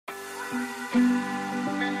There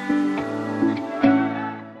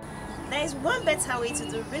is one better way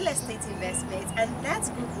to do real estate investment, and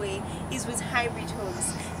that good way is with HIGHBRIDGE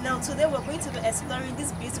Homes. Now today we're going to be exploring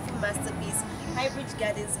this beautiful masterpiece, HIGHBRIDGE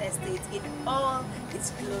Gardens Estate, in all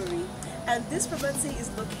its glory. And this property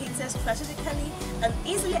is located strategically and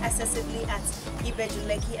easily accessibly at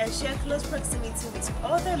HIGHBRIDGE and share close proximity with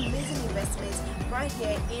other amazing investments right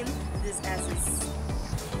here in this axis.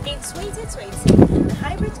 In 2020, the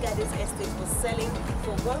HIGHBRIDGE Gardens Estate was selling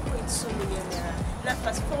for 1.2 million naira. Now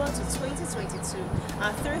fast forward to 2022,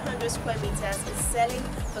 our 300 square meters is selling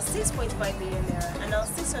for 6.5 million naira, and our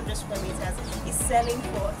 600 square meters is selling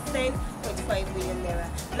for 10.5 million naira.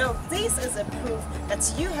 Now this is a proof that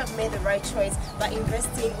you have made the right choice by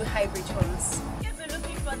investing with HIGHBRIDGE Homes. If you're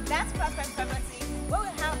looking for that perfect property where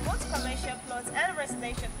we have both commercial plots and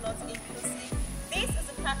residential plots inclusive, this is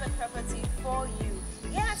a perfect property for you.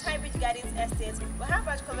 Here at HIGHBRIDGE Gardens Estate, we have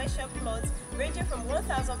large commercial plots ranging from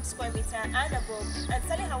 1,000 square meter and above, and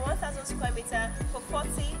selling her 1,000 square meter for 40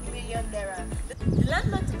 million naira. The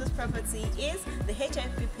landmark to this property is the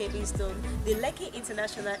HIP paving stone, the Lekki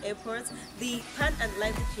International Airport, the Pan and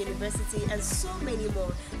Language University, and so many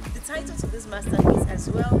more. The title to this masterpiece as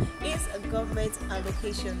well is a government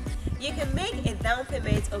allocation. You can make a down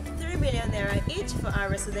payment of 3 million naira each for our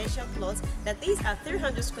residential plots, that these are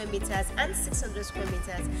 300 square meters and 600 square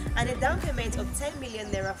meters, and a down payment of 10 million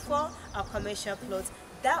naira for our commercial plots.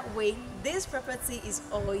 That way, this property is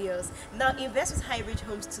all yours. Now invest with HIGHBRIDGE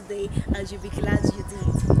Homes today, and you'll be glad you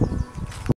did.